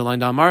Yoinasan,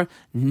 Weinderlein Amar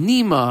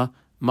Nima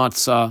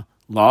Matzah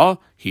La,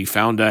 he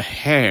found a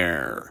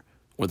hair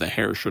where the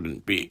hair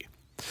shouldn't be.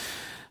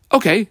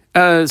 Okay,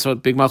 so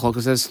big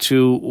machlokas as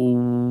to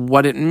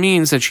what it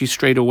means that she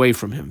strayed away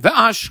from him.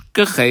 Ve'ash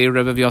gechei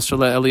Rebbe Yasser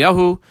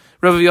le'Eliyahu.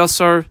 Rebbe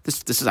Yasser,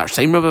 this is our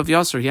same Rebbe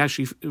Yasser. He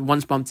actually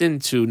once bumped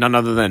into none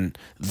other than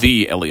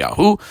the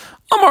Eliyahu.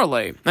 Amar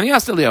le, and he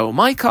asked Eliyahu,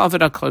 "My kavod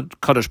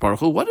Kadosh Baruch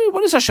Hu, what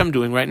is Hashem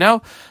doing right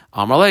now?"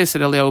 Amar le,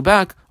 said Eliyahu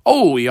back,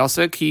 "Oh,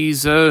 Yasek,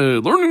 he's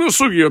learning the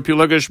sugya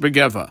Pilegesh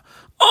Begeva."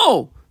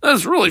 Oh,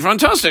 that's really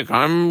fantastic.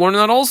 I'm learning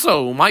that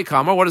also. My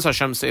kama, what does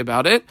Hashem say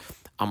about it?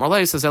 Amar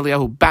le, says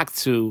Eliyahu back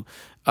to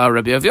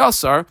Rabbi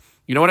Yasser.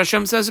 You know what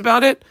Hashem says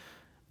about it?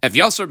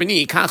 Evyasar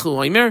b'ni kachu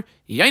oimer,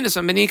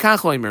 Yainasam b'ni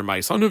kachu oimer. My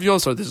son of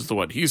Yasser, this is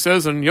what he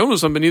says, and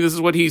Yonasam b'ni, this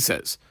is what he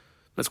says.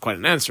 That's quite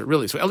an answer,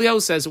 really. So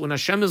Eliyahu says that when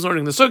Hashem is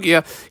learning the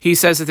sugya, he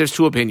says that there's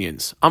two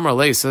opinions. Amar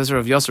le, says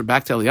Rav Yasser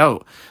back to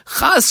Eliyahu,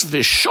 Chas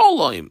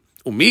v'sholom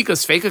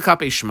umikas feika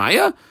kape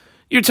shmaya.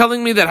 You're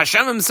telling me that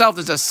Hashem himself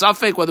is a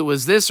suffix, whether it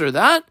was this or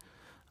that?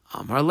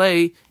 Amar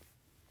le,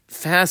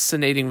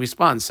 fascinating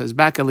response. Says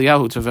back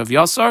Eliyahu to Rav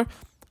Yasser,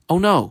 oh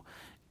no,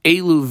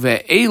 elu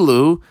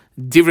ve'elu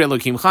divrei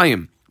Elokim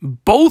chayim.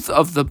 Both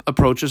of the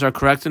approaches are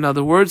correct. In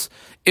other words,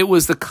 it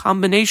was the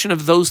combination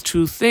of those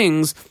two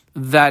things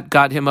that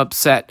got him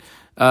upset.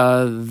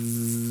 Zvuv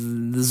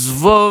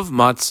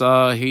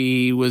matzah,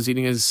 he was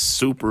eating his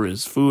soup or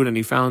his food, and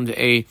he found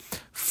a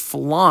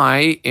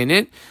fly in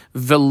it,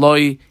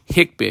 veloy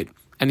hikbid.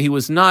 And he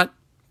was not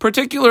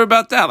particular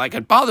about that. Like,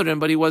 it bothered him,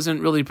 but he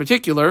wasn't really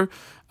particular.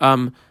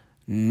 Nima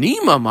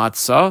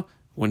matzah,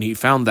 when he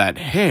found that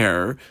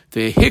hair,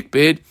 the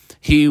hikbid,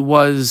 he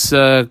was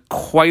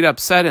quite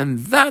upset, and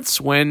that's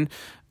when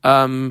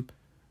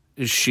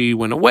she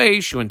went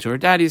away. She went to her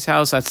daddy's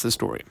house. That's the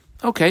story.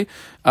 Okay,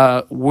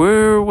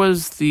 where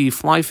was the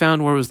fly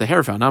found? Where was the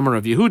hair found? Amar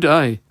of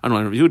Yehuda,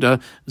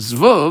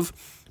 Zvuv,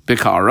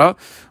 Bikara,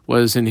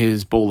 was in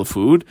his bowl of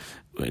food.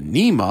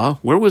 Nima,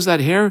 where was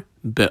that hair?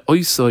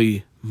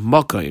 Be'oisoi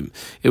Makaim.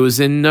 It was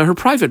in her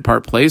private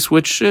part place,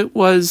 which it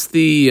was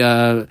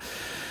the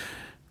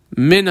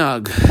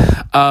minhag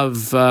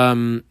of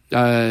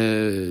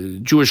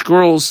Jewish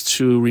girls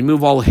to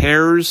remove all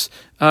hairs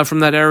from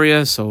that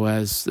area, so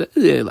as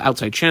the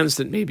outside chance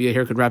that maybe a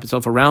hair could wrap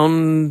itself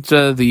around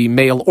the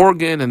male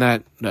organ, and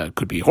that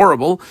could be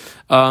horrible.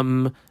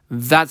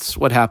 That's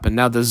what happened.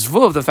 Now, the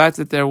zvuv, the fact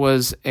that there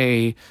was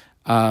a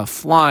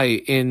fly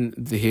in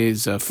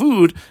his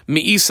food,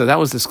 me'isa, that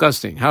was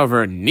disgusting.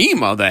 However,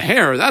 nima, the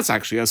hair, that's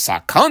actually a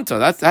sakanta.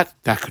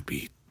 That could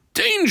be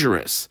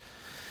dangerous.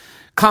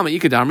 Kama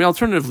ikadamri.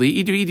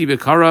 Alternatively, idi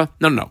bikara.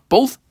 No.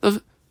 Both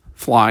the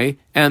fly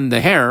and the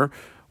hair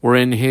were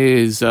in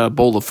his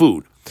bowl of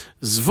food.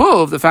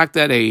 Zvuv, the fact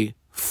that a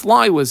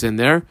fly was in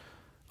there,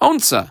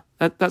 onsa.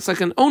 That's like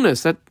an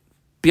onus. That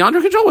beyond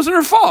her control, wasn't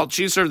her fault.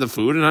 She served the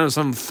food, and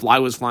some fly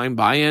was flying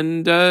by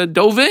and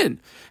dove in.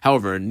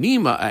 However,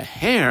 nima, a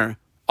hair,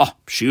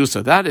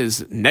 shiusa, that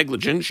is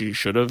negligent. She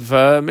should have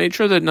made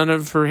sure that none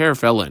of her hair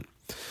fell in.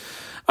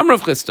 Amrav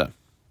Chisda.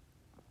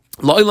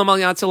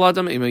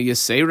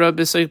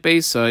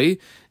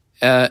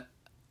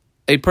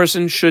 A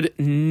person should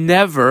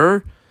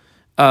never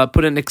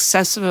put an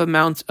excessive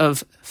amount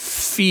of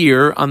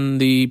fear on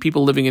the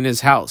people living in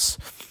his house.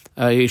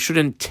 He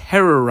shouldn't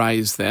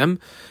terrorize them,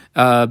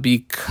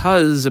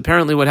 because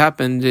apparently what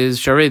happened is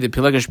Sharei the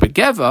Pilegesh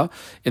Begeva,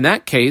 in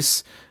that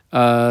case,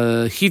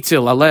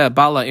 Hitil Alea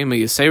Bala Ima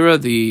Yisera,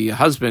 the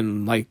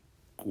husband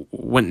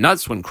went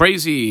nuts, went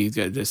crazy,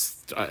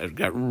 just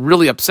got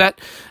really upset,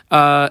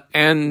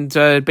 and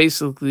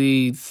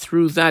basically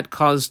through that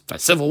caused a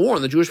civil war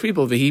in the Jewish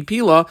people. Vehi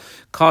Pila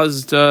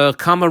caused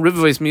Kama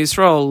Rivaves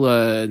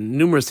Yisrael,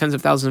 numerous tens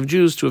of thousands of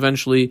Jews to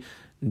eventually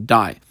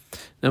die.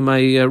 Now, my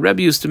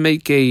Rebbe used to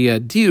make a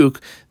diuk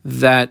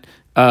that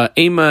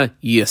Ema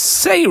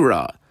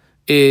Yisera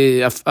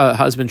a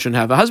husband shouldn't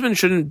have. A husband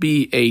shouldn't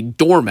be a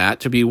doormat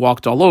to be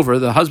walked all over.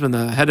 The husband,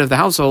 the head of the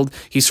household,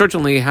 he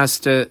certainly has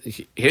to,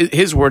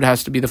 his word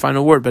has to be the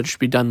final word, but it should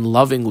be done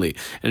lovingly,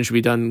 and it should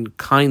be done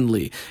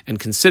kindly and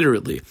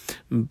considerately,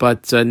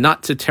 but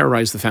not to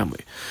terrorize the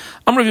family.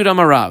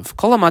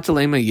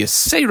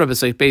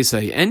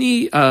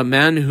 Any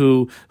man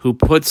who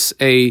puts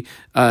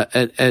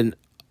an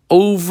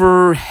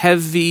over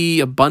heavy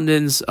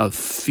abundance of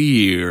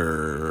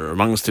fear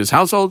amongst his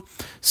household,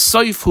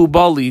 Saif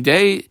Bali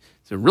Day,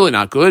 it's really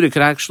not good. It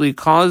could actually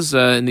cause,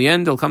 in the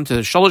end, it'll come to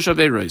Shalosh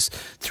Averos.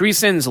 3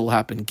 sins will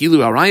happen: Gilu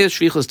Arayas,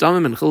 Shvichas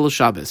Damim, and Chilul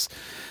Shabbos.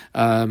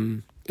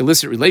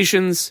 Illicit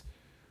relations,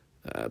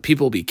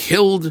 people will be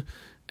killed,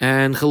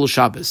 and Chilul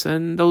Shabbos.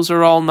 And those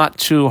are all not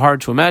too hard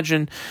to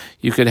imagine.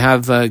 You could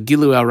have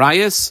Gilu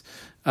Arayas.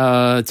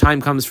 Time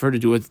comes for her to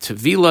do a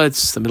Tevila.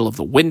 It's the middle of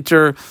the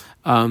winter.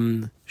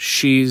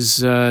 She's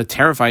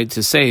terrified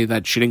to say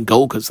that she didn't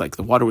go because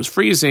the water was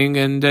freezing,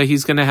 and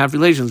he's going to have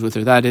relations with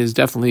her. That is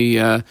definitely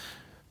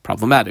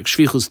problematic.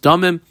 Shvichus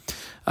damim,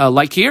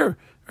 like here,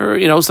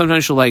 or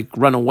sometimes she'll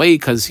run away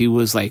because he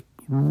was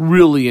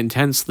really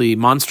intensely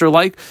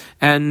monster-like,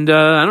 and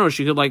I don't know,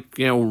 she could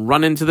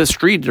run into the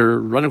street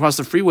or run across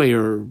the freeway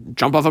or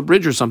jump off a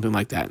bridge or something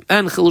like that.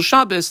 And Chilul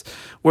Shabbos,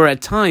 where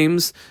at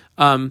times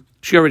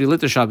she already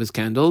lit the Shabbos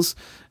candles,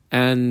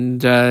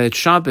 and it's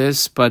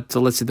Shabbos, but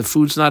let's say the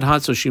food's not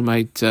hot, so she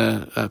might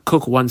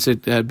cook once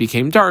it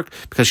became dark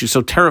because she's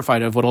so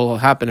terrified of what will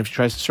happen if she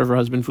tries to serve her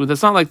husband food.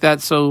 That's not like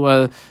that,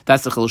 so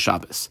that's the Chilul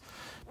Shabbos,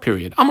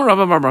 period. Amar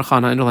Rabba Bar Bar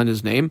Chana, underline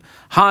his name,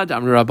 Had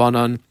Amar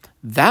Rabbanan,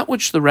 that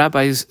which the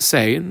rabbis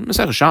say in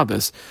Masechah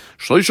Shabbos,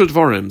 Shloisha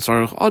Dvarim,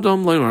 Tzarech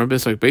Adam Leimar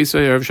B'Sek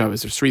Beisei Erev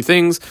Shabbos. There's 3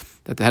 things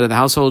that the head of the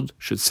household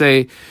should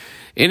say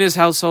in his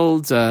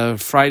household,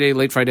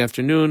 late Friday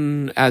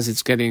afternoon, as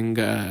it's getting,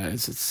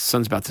 as the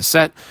sun's about to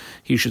set.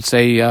 He should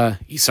say,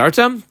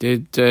 Isartem,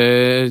 did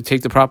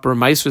take the proper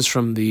maisvus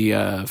from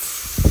the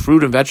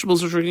fruit and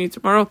vegetables which we're going to eat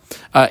tomorrow.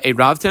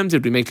 Eravtem,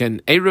 did we make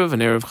an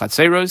Erev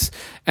Chatzeros?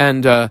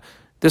 And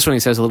this one he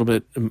says a little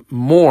bit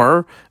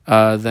more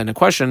than a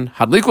question.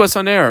 Hadlikwas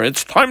on air,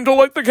 it's time to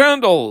light the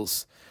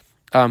candles.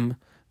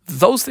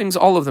 Those things,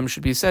 all of them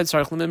should be said,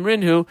 Sarach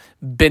Lemimrinhu,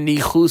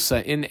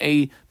 benichusa, in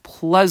a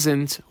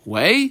pleasant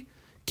way,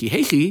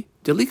 kihechi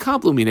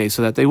delikablumine,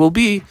 so that they will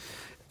be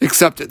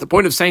accepted. The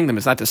point of saying them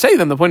is not to say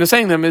them, the point of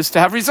saying them is to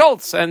have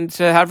results, and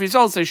to have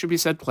results, they should be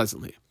said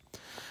pleasantly.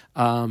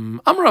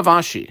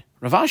 Ravashi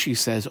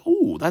says,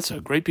 oh, that's a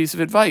great piece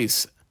of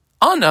advice.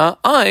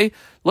 I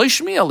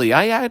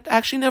had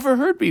actually never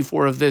heard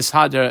before of this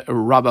Hada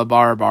Rabba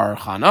Bar Bar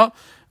Chana,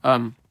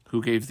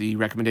 who gave the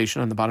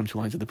recommendation on the bottom 2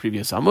 lines of the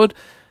previous Amud.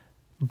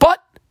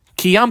 But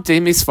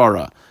Kiyamte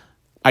Misfara,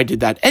 I did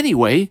that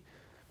anyway,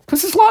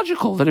 because it's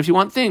logical that if you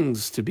want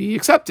things to be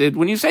accepted,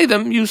 when you say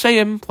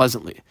them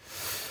pleasantly.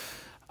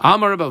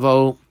 Amar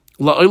Bavo,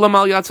 a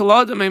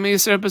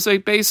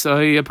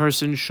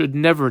person should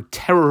never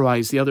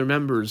terrorize the other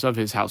members of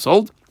his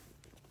household.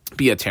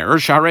 Be a terror.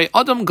 Share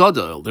Adam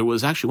Gadol. There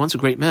was actually once a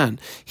great man.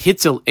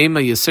 Hitzel Ema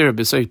Yaser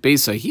B'Soif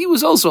Beisa. He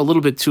was also a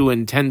little bit too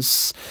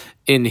intense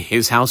in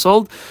his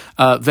household.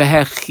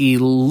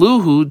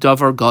 Vehechiluhu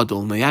Davar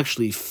Gadol. And they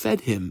actually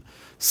fed him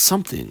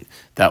something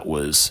that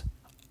was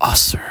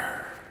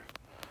aser.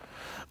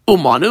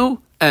 Umanu.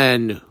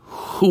 And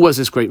who was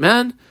this great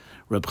man?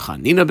 Reb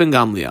Chanina ben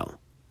Gamliel.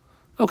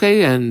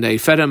 Okay, and they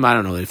fed him,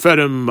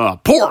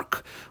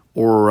 pork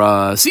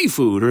or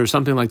seafood or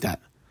something like that.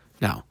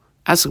 Now,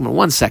 ask him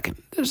 1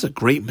 second. There's a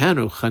great man,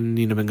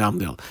 Chanina ben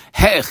Gamliel.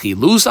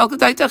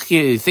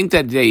 You think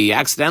that they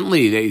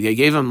accidentally, they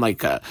gave him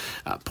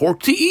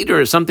pork to eat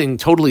or something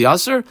totally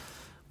usher?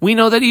 We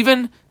know that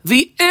even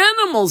the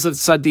animals of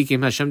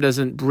tzaddikim, Hashem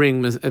doesn't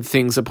bring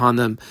things upon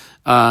them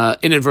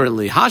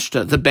inadvertently.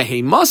 Hashta, the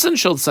behemosan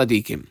shel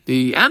tzaddikim,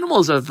 the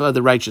animals of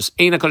the righteous,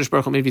 Ein HaKadosh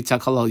Baruch Hu mevi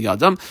tzakal al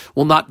yadam,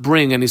 will not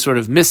bring any sort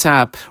of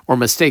mishap or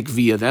mistake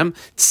via them.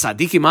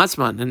 Tzaddikim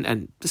atzman,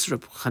 and this is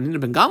Chanina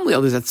ben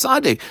Gamliel, is a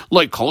tzaddik,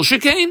 like kol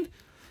shekain.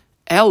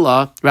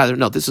 Ella, rather,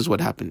 no, this is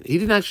what happened. He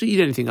didn't actually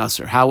eat anything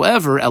usher.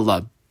 However,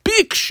 Ella,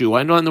 Bikshu,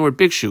 I know on the word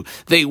Bikshu,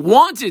 they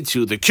wanted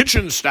to. The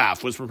kitchen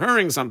staff was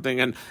preparing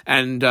something,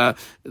 and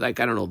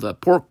the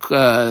pork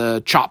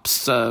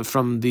chops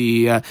from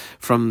the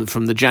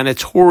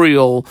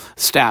janitorial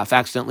staff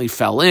accidentally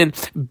fell in.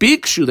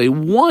 Bikshu, they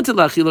wanted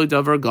lachilo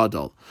davar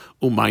gadol.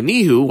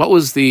 Umaynihu, what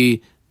was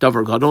the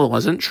davar gadol? It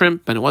wasn't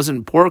shrimp and it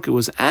wasn't pork. It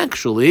was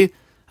actually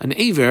an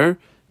aver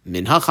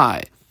min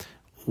hachai.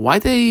 Why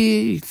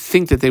they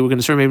think that they were going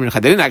to serve Ema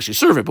Minchai? They didn't actually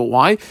serve it, but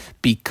why?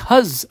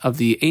 Because of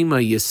the Ema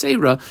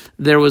Yesera,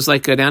 there was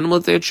an animal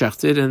that they had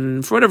shechted,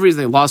 and for whatever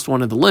reason they lost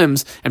one of the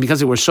limbs, and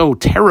because they were so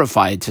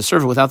terrified to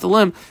serve it without the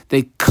limb,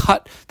 they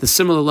cut the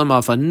similar limb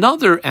off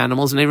another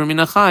animal's Ema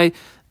Minchai.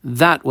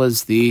 That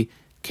was the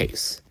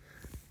case.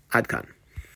 Adkan.